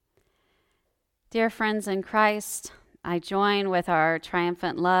Dear friends in Christ, I join with our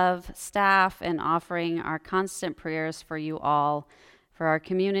Triumphant Love staff in offering our constant prayers for you all, for our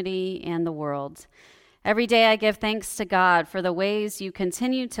community and the world. Every day I give thanks to God for the ways you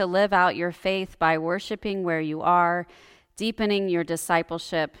continue to live out your faith by worshiping where you are, deepening your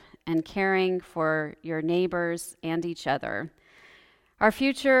discipleship, and caring for your neighbors and each other. Our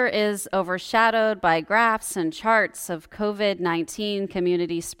future is overshadowed by graphs and charts of COVID-19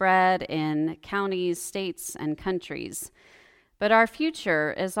 community spread in counties, states, and countries. But our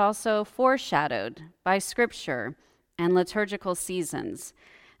future is also foreshadowed by Scripture and liturgical seasons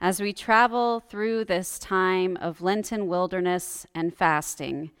as we travel through this time of Lenten wilderness and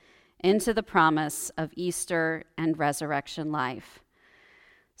fasting into the promise of Easter and resurrection life.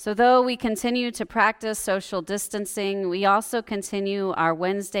 So though we continue to practice social distancing, we also continue our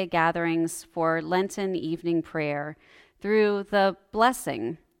Wednesday gatherings for Lenten evening prayer through the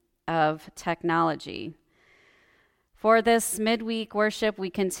blessing of technology. For this midweek worship,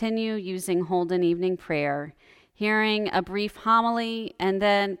 we continue using Holden evening prayer, hearing a brief homily, and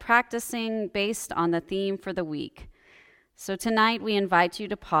then practicing based on the theme for the week. So tonight we invite you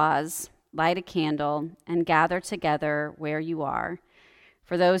to pause, light a candle, and gather together where you are.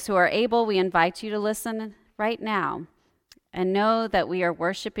 For those who are able, we invite you to listen right now and know that we are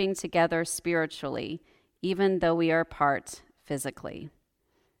worshiping together spiritually, even though we are apart physically.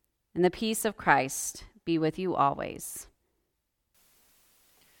 And the peace of Christ be with you always.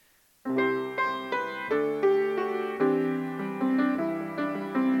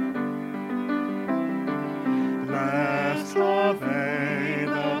 Blessed are they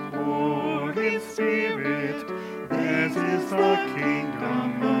that poor in spirit, theirs is the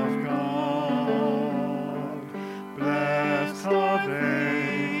kingdom of God. Blessed are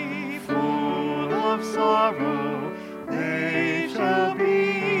they full of sorrow, they shall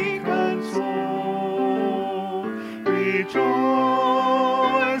be consoled. Rejoice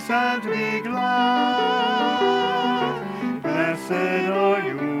and be glad. Blessed are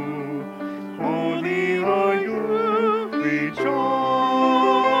you, holy are you.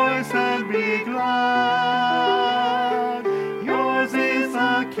 Rejoice and be glad. Yours is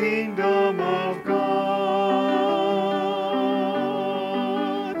the kingdom of God.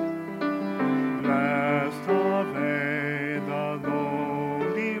 Blessed are they, the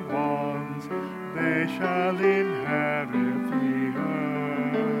lowly ones, they shall inherit the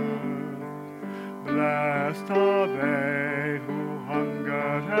earth. Blessed are they who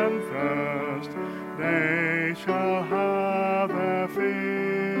hunger and thirst, they shall have their fill.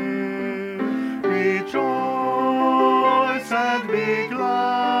 Rejoice and be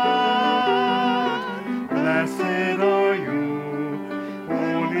glad. Blessed are you,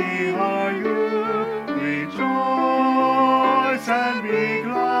 holy are you. Rejoice and be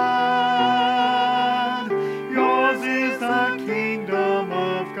glad. Yours is the kingdom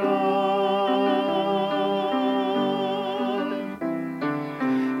of God.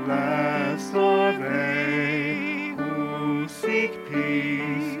 Blessed are they who seek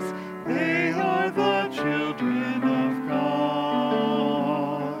peace, they are the children of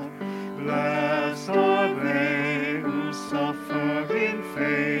God. Blessed are they who suffer in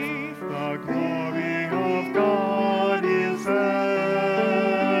faith, the glory of God is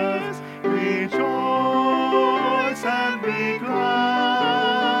theirs. Rejoice and be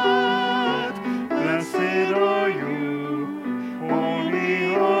glad. Blessed are you,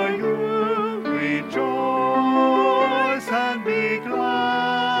 holy are you. Rejoice and be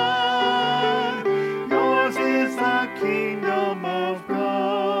glad. Yours is the kingdom of God.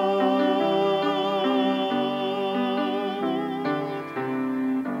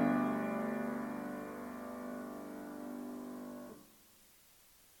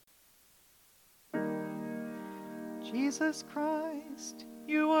 Jesus Christ,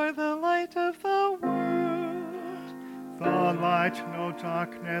 you are the light of the world. The light no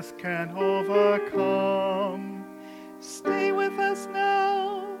darkness can overcome. Stay with us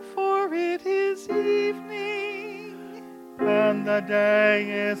now, for it is evening, and the day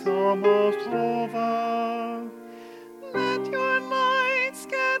is almost over. Let your light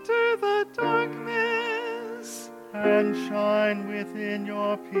scatter the darkness, and shine within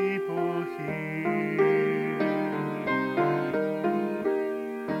your people here.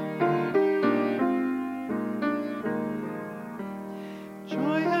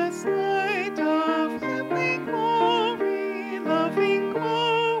 Joyous light of heavenly glory, loving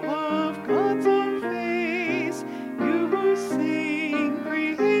glow of God's own face, you who sing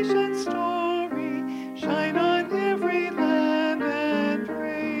creation's story, shine on every land and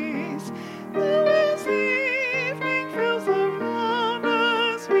race. Now as evening fills around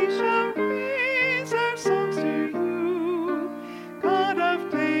us, we shall reign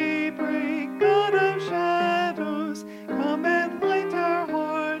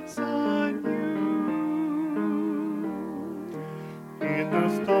in the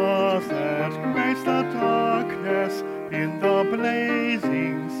stars that grace the darkness, in the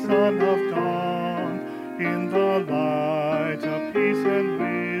blazing sun of dawn, in the light of peace and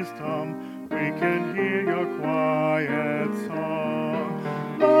wisdom, we can hear your quiet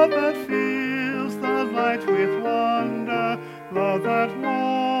song. Love that fills the light with wonder, love that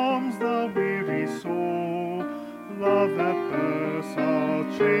warms the weary soul, love that bursts all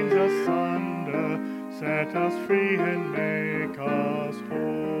chains asunder, set us free and make us whole.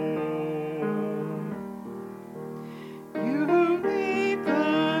 You who made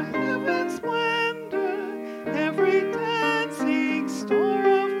the heavens splendor, every dancing star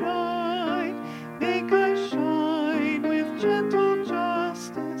of night, make us shine with gentle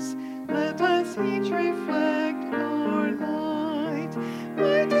justice, let us each reflect your light.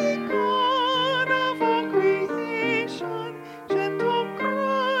 Mighty God of all creation, gentle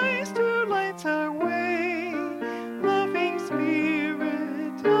Christ who lights our way, loving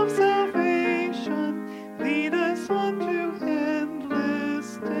Spirit of salvation, lead us on to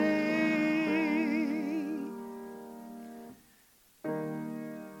endless day.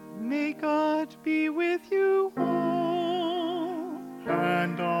 May God be with you all.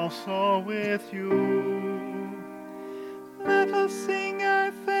 And also with you. Let us sing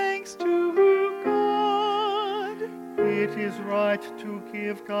our thanks to God. It is right to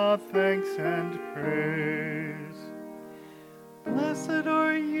give God thanks and praise. Blessed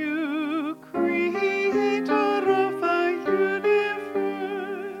are you, Creator of the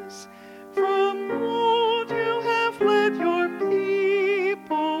universe. From old you have led your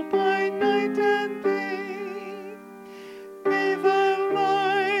people by night and day. May the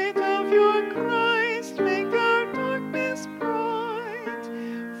light of your Christ make our darkness bright.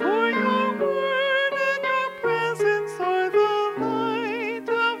 For your word and your presence are the light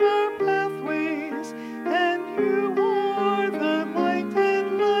of our pathways, and you are the light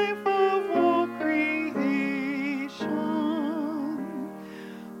and life of all creation.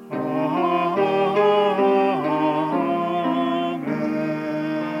 Amen.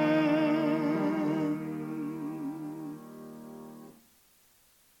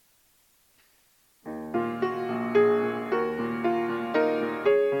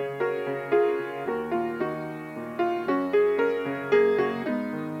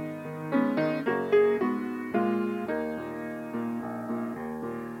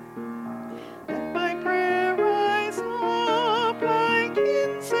 Let my prayer rise up like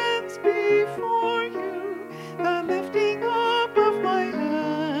incense before you, the lifting up of my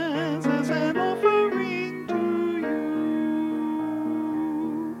hands as an offering to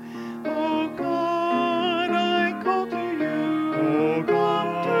you. O God, I call to you. O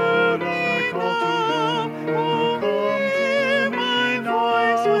God, I call to you. Oh, Come hear to my me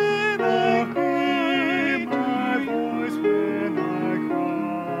voice now. when I Hear cry my to voice you. when I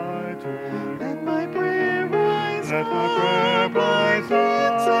cry to you. Let my prayer rise Let my up prayer rise like up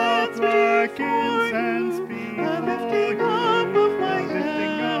like incense incense before you, before the lifting you. up of my The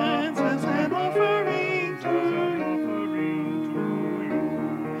lifting up hands of as my an offering hands to as an you. offering to you.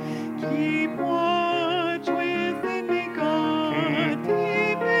 Keep watch within me, God. Keep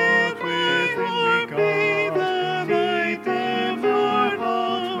Deep in watch my within me, heart, may God. the light Deep in of my your heart,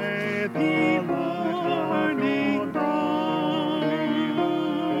 love may the be light of burning your bright.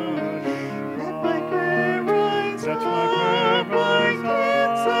 Let my prayer rise Let my prayer up rise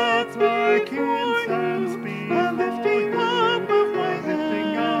like incense up like before incense you, the before lifting you. up of my The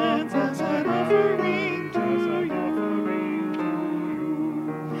lifting up hands of as my an offering hands to as an you. offering to you.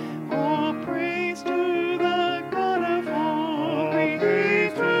 All praise to the God of all, All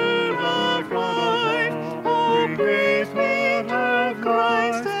praise to Creator the of God of life. all, All praise be Creator to of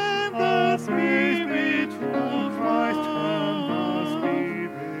Christ life. and the All praise be Spirit to of Christ and the love.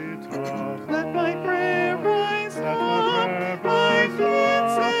 Spirit of Let my prayer love. rise Let my up prayer like rise up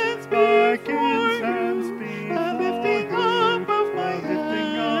incense like before incense you, the before lifting you. up of my The lifting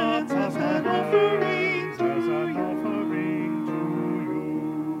hands up as of my an offering hands to as an you. offering to you.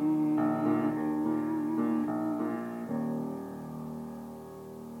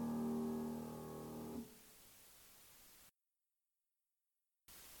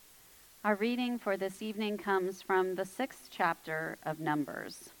 Our reading for this evening comes from the 6th chapter of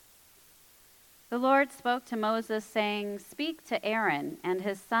Numbers. The Lord spoke to Moses, saying, "Speak to Aaron and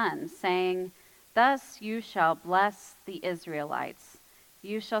his sons, saying, Thus you shall bless the Israelites.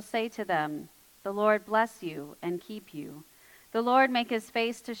 You shall say to them, The Lord bless you and keep you. The Lord make his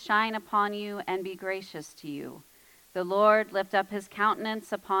face to shine upon you and be gracious to you. The Lord lift up his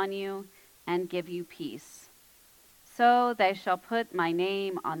countenance upon you and give you peace. So they shall put my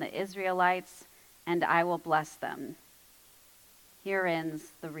name on the Israelites, and I will bless them. Here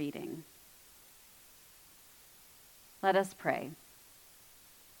ends the reading. Let us pray.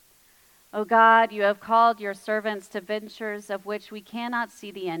 O God, you have called your servants to ventures of which we cannot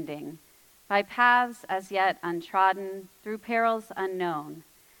see the ending, by paths as yet untrodden, through perils unknown.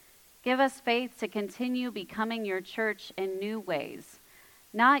 Give us faith to continue becoming your church in new ways,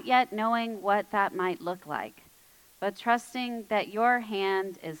 not yet knowing what that might look like, but trusting that your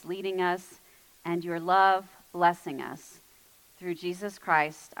hand is leading us and your love blessing us. Through Jesus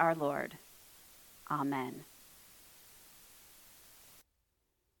Christ our Lord. Amen.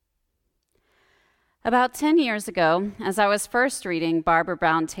 About 10 years ago, as I was first reading Barbara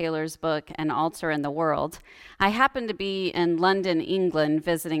Brown Taylor's book, An Altar in the World, I happened to be in London, England,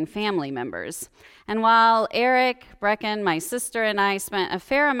 visiting family members. And while Eric, Brecken, my sister, and I spent a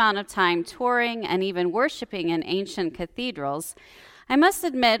fair amount of time touring and even worshiping in ancient cathedrals, I must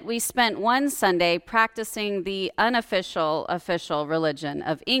admit we spent one Sunday practicing the unofficial official religion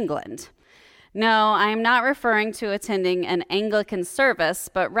of England. No, I am not referring to attending an Anglican service,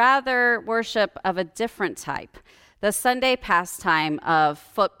 but rather worship of a different type, the Sunday pastime of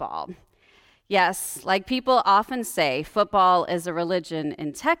football. Yes, like people often say, football is a religion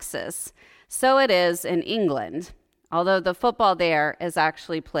in Texas, so it is in England, although the football there is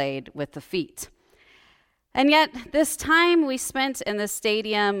actually played with the feet. And yet, this time we spent in the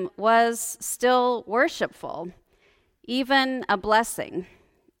stadium was still worshipful, even a blessing.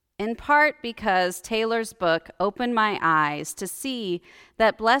 In part because Taylor's book opened my eyes to see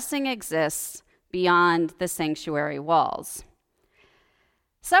that blessing exists beyond the sanctuary walls.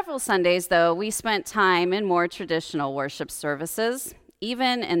 Several Sundays, though, we spent time in more traditional worship services,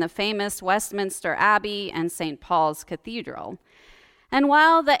 even in the famous Westminster Abbey and St. Paul's Cathedral. And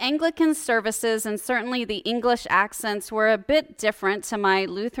while the Anglican services and certainly the English accents were a bit different to my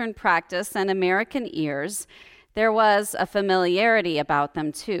Lutheran practice and American ears, there was a familiarity about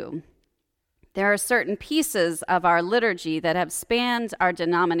them too. There are certain pieces of our liturgy that have spanned our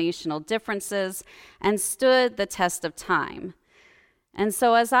denominational differences and stood the test of time. And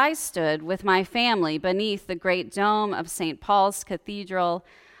so as I stood with my family beneath the great dome of St. Paul's Cathedral,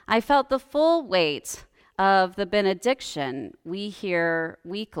 I felt the full weight of the benediction we hear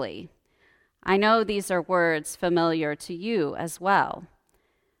weekly. I know these are words familiar to you as well.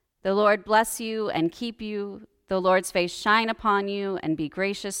 The Lord bless you and keep you. The Lord's face shine upon you and be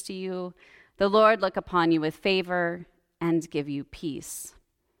gracious to you. The Lord look upon you with favor and give you peace.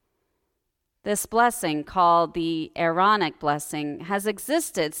 This blessing, called the Aaronic blessing, has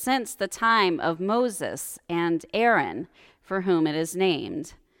existed since the time of Moses and Aaron, for whom it is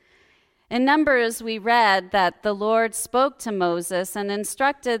named. In Numbers, we read that the Lord spoke to Moses and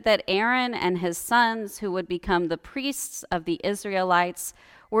instructed that Aaron and his sons, who would become the priests of the Israelites,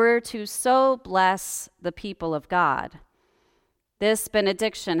 were to so bless the people of God. This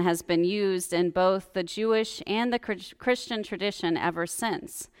benediction has been used in both the Jewish and the Christian tradition ever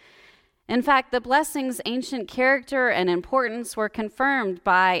since. In fact, the blessing's ancient character and importance were confirmed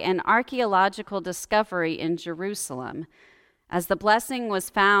by an archaeological discovery in Jerusalem, as the blessing was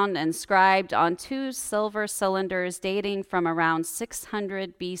found inscribed on 2 silver cylinders dating from around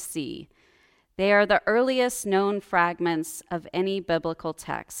 600 BC. They are the earliest known fragments of any biblical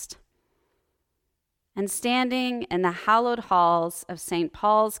text. And standing in the hallowed halls of St.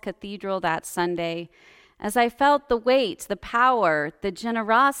 Paul's Cathedral that Sunday, as I felt the weight, the power, the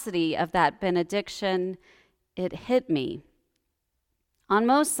generosity of that benediction, it hit me. On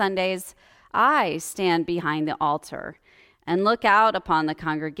most Sundays, I stand behind the altar and look out upon the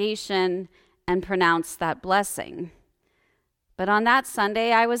congregation and pronounce that blessing. But on that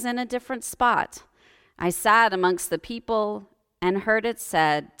Sunday, I was in a different spot. I sat amongst the people and heard it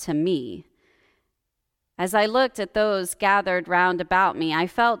said to me. As I looked at those gathered round about me, I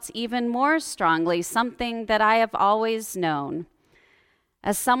felt even more strongly something that I have always known.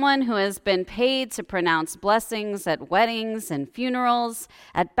 As someone who has been paid to pronounce blessings at weddings and funerals,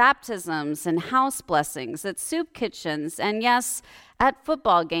 at baptisms and house blessings, at soup kitchens, and yes, at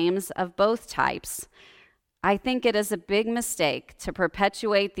football games of both types, I think it is a big mistake to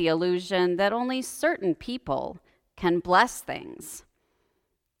perpetuate the illusion that only certain people can bless things.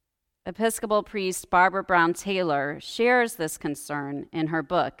 Episcopal priest Barbara Brown Taylor shares this concern in her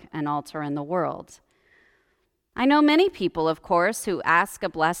book, An Altar in the World. I know many people, of course, who ask a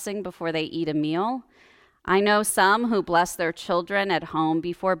blessing before they eat a meal. I know some who bless their children at home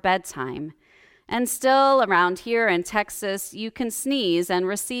before bedtime. And still, around here in Texas, you can sneeze and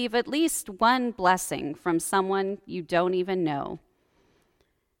receive at least one blessing from someone you don't even know.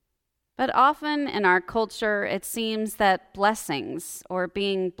 But often in our culture, it seems that blessings or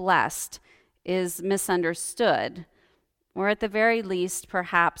being blessed is misunderstood, or at the very least,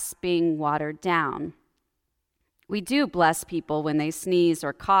 perhaps being watered down. We do bless people when they sneeze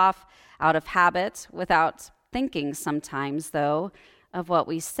or cough out of habit, without thinking sometimes, though, of what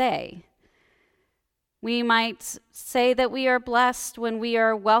we say. We might say that we are blessed when we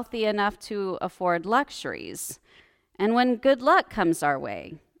are wealthy enough to afford luxuries. And when good luck comes our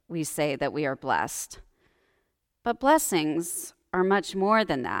way, we say that we are blessed. But blessings are much more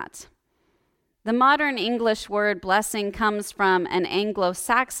than that. The modern English word blessing comes from an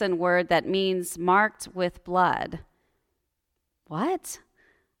Anglo-Saxon word that means marked with blood. What?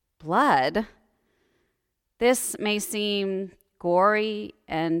 Blood? This may seem gory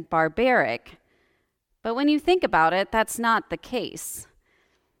and barbaric, but when you think about it, that's not the case.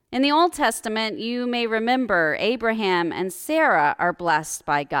 In the Old Testament, you may remember Abraham and Sarah are blessed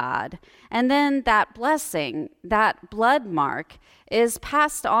by God, and then that blessing, that blood mark, is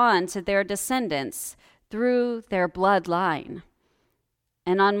passed on to their descendants through their bloodline.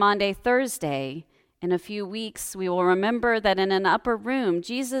 And on Maundy Thursday, in a few weeks, we will remember that in an upper room,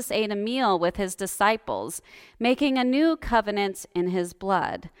 Jesus ate a meal with his disciples, making a new covenant in his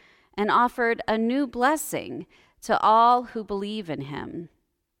blood, and offered a new blessing to all who believe in him.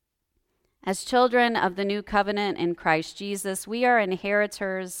 As children of the new covenant in Christ Jesus, we are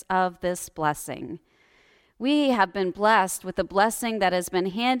inheritors of this blessing. We have been blessed with a blessing that has been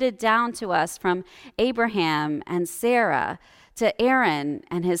handed down to us from Abraham and Sarah to Aaron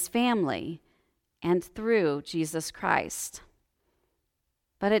and his family, and through Jesus Christ.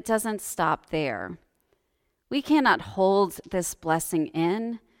 But it doesn't stop there. We cannot hold this blessing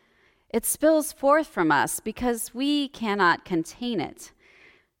in. It spills forth from us because we cannot contain it.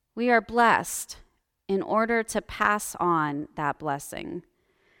 We are blessed in order to pass on that blessing.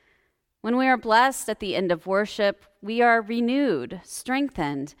 When we are blessed at the end of worship, we are renewed,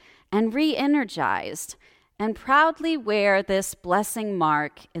 strengthened, and re-energized, and proudly wear this blessing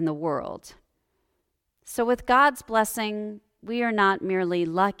mark in the world. So with God's blessing, we are not merely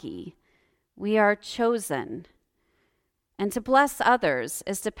lucky, we are chosen. And to bless others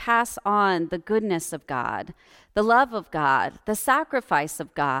is to pass on the goodness of God, the love of God, the sacrifice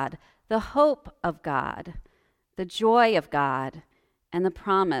of God, the hope of God, the joy of God, and the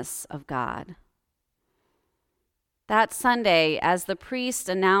promise of God. That Sunday, as the priest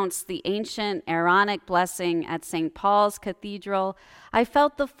announced the ancient Aaronic blessing at St. Paul's Cathedral, I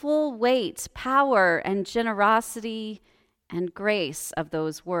felt the full weight, power, and generosity and grace of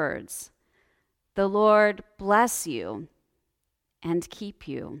those words. The Lord bless you and keep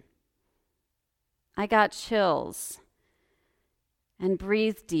you. I got chills and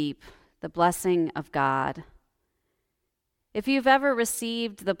breathed deep the blessing of God. If you've ever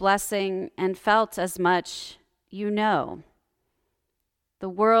received the blessing and felt as much, you know. The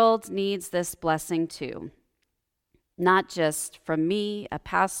world needs this blessing too. Not just from me, a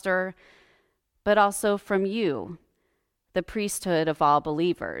pastor, but also from you, the priesthood of all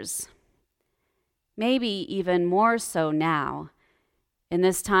believers. Maybe even more so now, in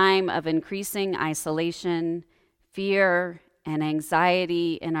this time of increasing isolation, fear, and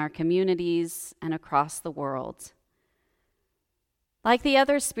anxiety in our communities and across the world. Like the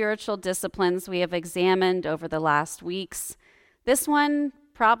other spiritual disciplines we have examined over the last weeks, this one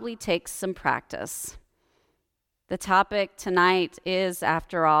probably takes some practice. The topic tonight is,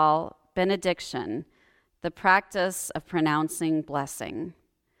 after all, benediction, the practice of pronouncing blessing.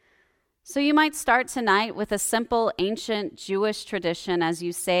 So you might start tonight with a simple ancient Jewish tradition as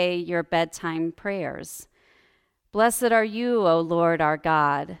you say your bedtime prayers. Blessed are you, O Lord our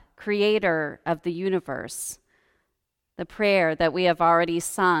God, creator of the universe. The prayer that we have already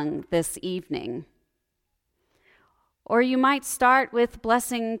sung this evening. Or you might start with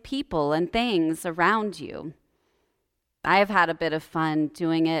blessing people and things around you. I have had a bit of fun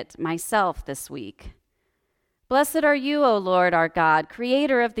doing it myself this week. Blessed are you, O Lord our God,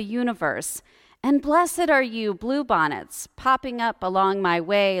 creator of the universe, and blessed are you, bluebonnets, popping up along my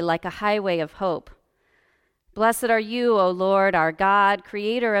way like a highway of hope. Blessed are you, O Lord our God,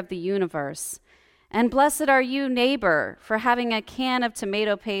 creator of the universe, and blessed are you, neighbor, for having a can of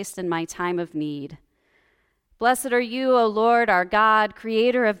tomato paste in my time of need. Blessed are you, O Lord our God,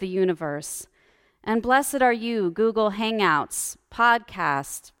 creator of the universe, and blessed are you, Google Hangouts,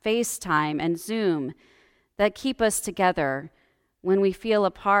 podcast, FaceTime, and Zoom, that keep us together when we feel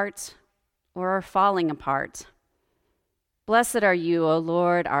apart or are falling apart. Blessed are you, O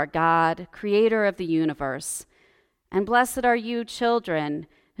Lord our God, creator of the universe, and blessed are you, children,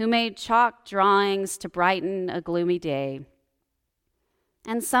 who made chalk drawings to brighten a gloomy day.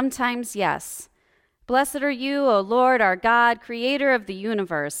 And sometimes, yes, blessed are you, O Lord our God, creator of the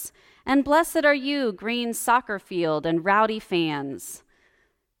universe, And blessed are you, green soccer field and rowdy fans.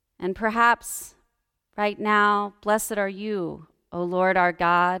 And perhaps right now, blessed are you, O Lord our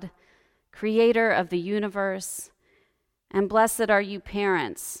God, creator of the universe. And blessed are you,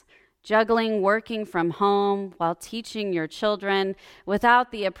 parents, juggling working from home while teaching your children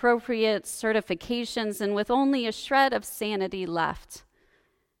without the appropriate certifications and with only a shred of sanity left.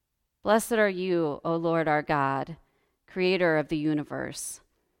 Blessed are you, O Lord our God, creator of the universe.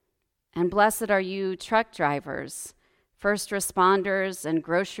 And blessed are you, truck drivers, first responders, and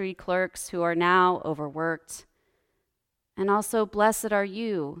grocery clerks who are now overworked. And also blessed are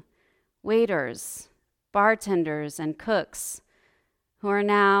you, waiters, bartenders, and cooks who are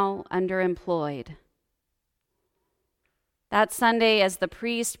now underemployed. That Sunday, as the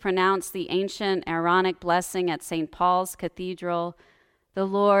priest pronounced the ancient Aaronic blessing at St. Paul's Cathedral, the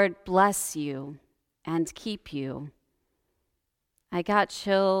Lord bless you and keep you. I got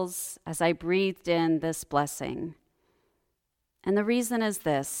chills as I breathed in this blessing. And the reason is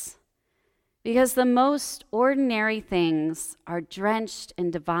this: because the most ordinary things are drenched in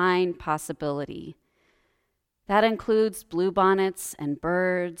divine possibility. That includes bluebonnets and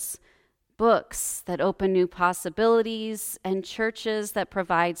birds, books that open new possibilities, and churches that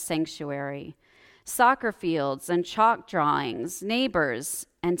provide sanctuary, soccer fields and chalk drawings, neighbors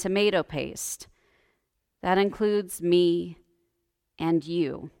and tomato paste. That includes me and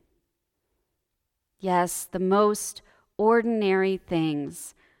you. Yes, the most ordinary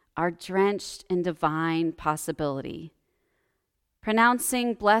things are drenched in divine possibility.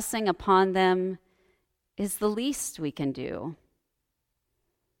 Pronouncing blessing upon them is the least we can do.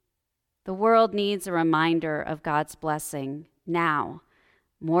 The world needs a reminder of God's blessing now,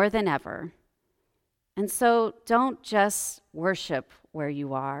 more than ever. And so don't just worship where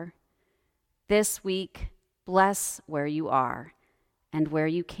you are. This week, bless where you are and where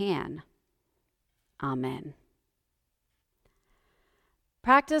you can. Amen.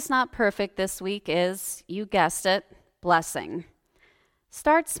 Practice Not Perfect this week is, you guessed it, blessing.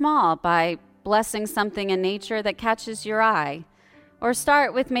 Start small by blessing something in nature that catches your eye, or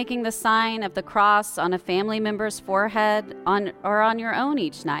start with making the sign of the cross on a family member's forehead or on your own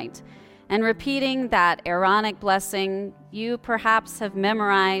each night, and repeating that Aaronic blessing you perhaps have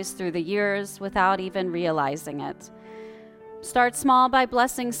memorized through the years without even realizing it. Start small by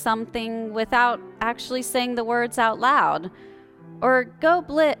blessing something without actually saying the words out loud. Or go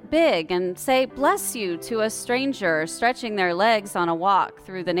big and say bless you to a stranger stretching their legs on a walk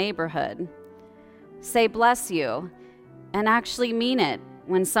through the neighborhood. Say bless you and actually mean it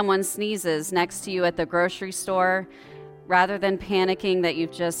when someone sneezes next to you at the grocery store, rather than panicking that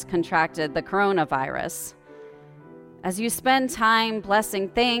you've just contracted the coronavirus. As you spend time blessing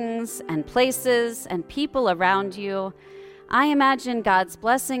things and places and people around you, I imagine God's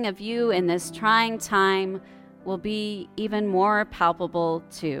blessing of you in this trying time will be even more palpable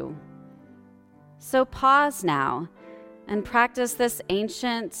too. So pause now and practice this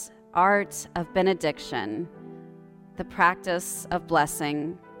ancient art of benediction, the practice of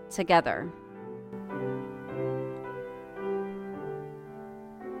blessing, together.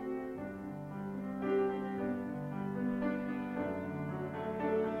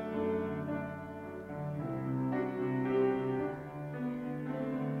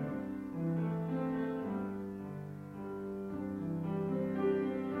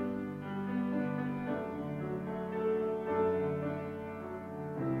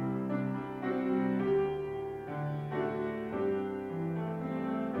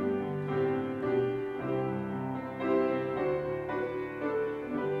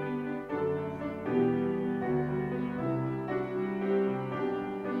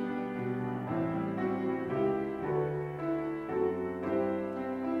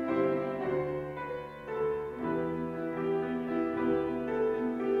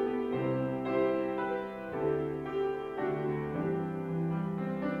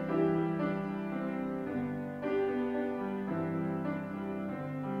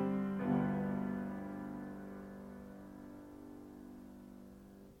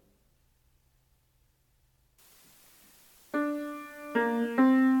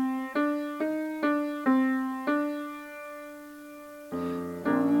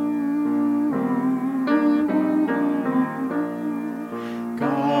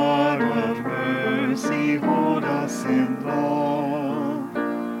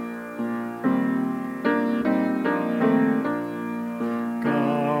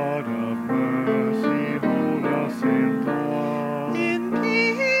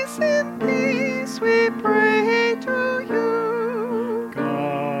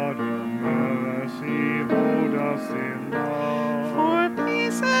 For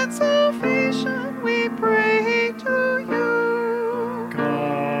peace and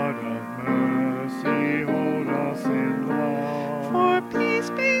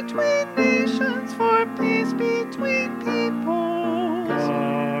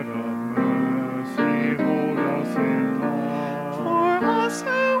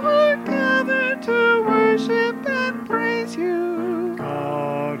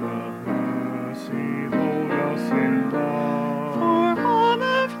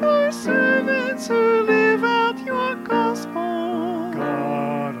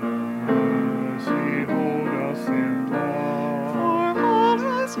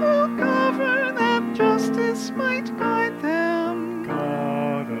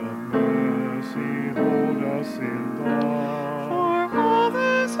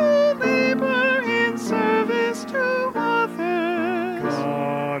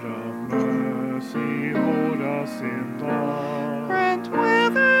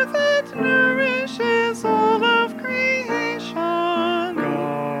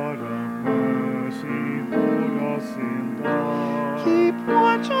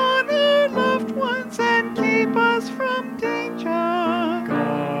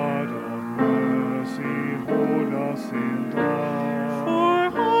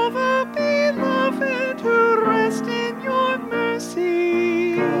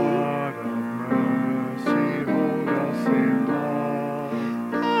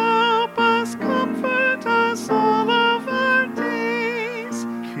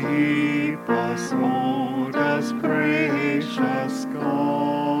Keep us, most gracious God.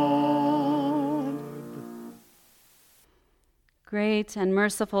 Great and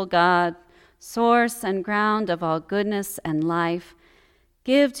merciful God, source and ground of all goodness and life,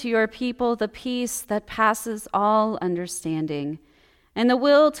 give to your people the peace that passes all understanding, and the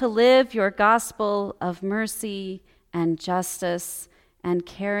will to live your gospel of mercy and justice and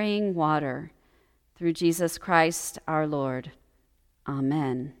carrying water, through Jesus Christ our Lord.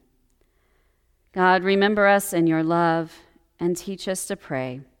 Amen. God, remember us in your love and teach us to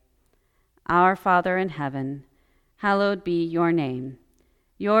pray. Our Father in heaven, hallowed be your name.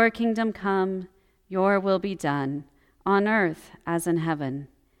 Your kingdom come, your will be done, on earth as in heaven.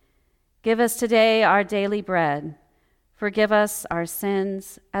 Give us today our daily bread. Forgive us our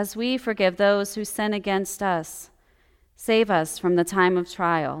sins as we forgive those who sin against us. Save us from the time of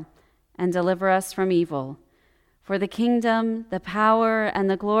trial and deliver us from evil. For the kingdom, the power, and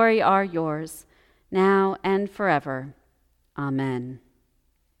the glory are yours, now and forever. Amen.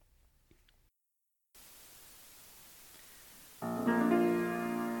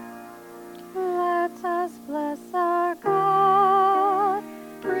 Let us bless our God.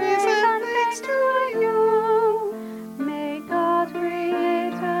 Praise and thanks to you. May God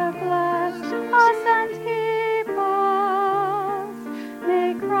Creator bless us and keep us.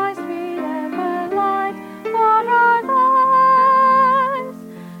 May Christ be ever light for our lives.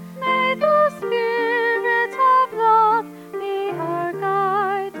 May the Spirit of love be our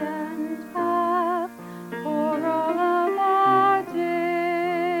guide and path for all of our days.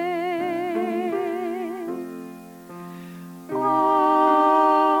 Amen.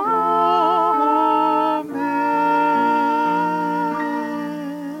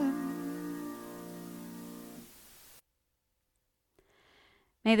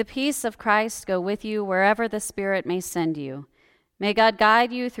 May the peace of Christ go with you wherever the Spirit may send you. May God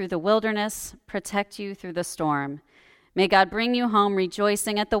guide you through the wilderness, protect you through the storm. May God bring you home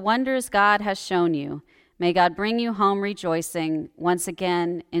rejoicing at the wonders God has shown you. May God bring you home rejoicing once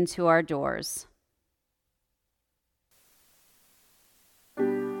again into our doors.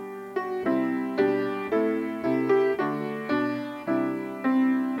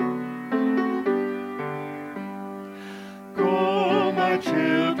 Go, my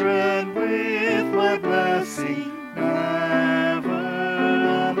children, with my blessing, never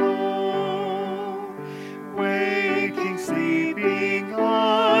alone. Waking, sleeping,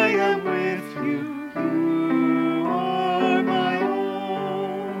 I am with you. You are my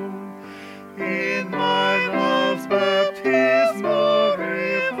own. In my love's baptismal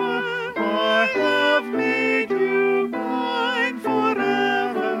river, I have made you mine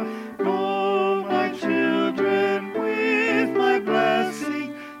forever. Go, my children, with my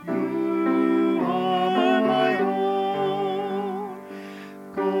blessing, you are my own.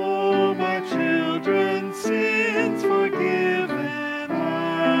 Go, my children, sins forgiven,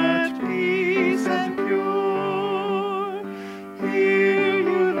 at peace and pure. Here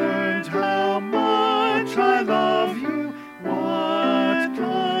you learned how much I love you, what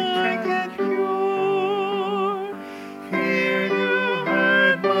kind can cure. Here you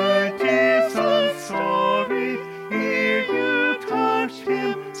heard my dear son's story, here you touched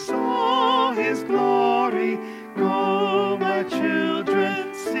him, saw his glory. Go, my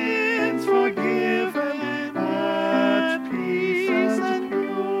children, sins forgiven, at peace and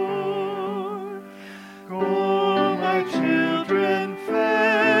pure. Go, my children,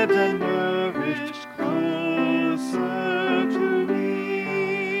 fed and nourished, closer to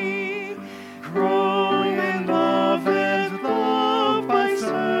me. Grow in love and love by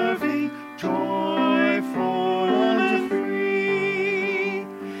serving, joyful and free.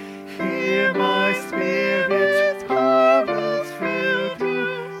 Hear my spirit's harvest filled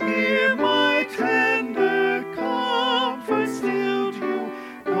you, hear my tender comfort stilled you.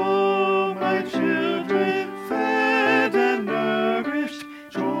 Go, my children, fed and nourished,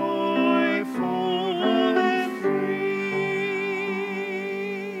 joyful and free.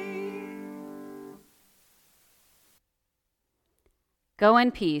 Go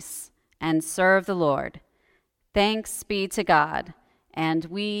in peace and serve the Lord. Thanks be to God, and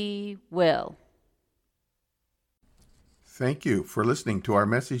we will. Thank you for listening to our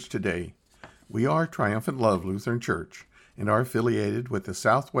message today. We are Triumphant Love Lutheran Church and are affiliated with the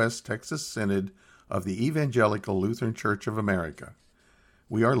Southwest Texas Synod of the Evangelical Lutheran Church of America.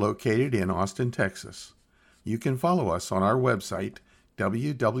 We are located in Austin, Texas. You can follow us on our website,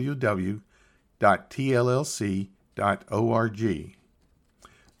 www.tllc.org.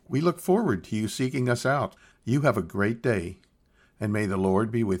 We look forward to you seeking us out. You have a great day, and may the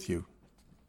Lord be with you.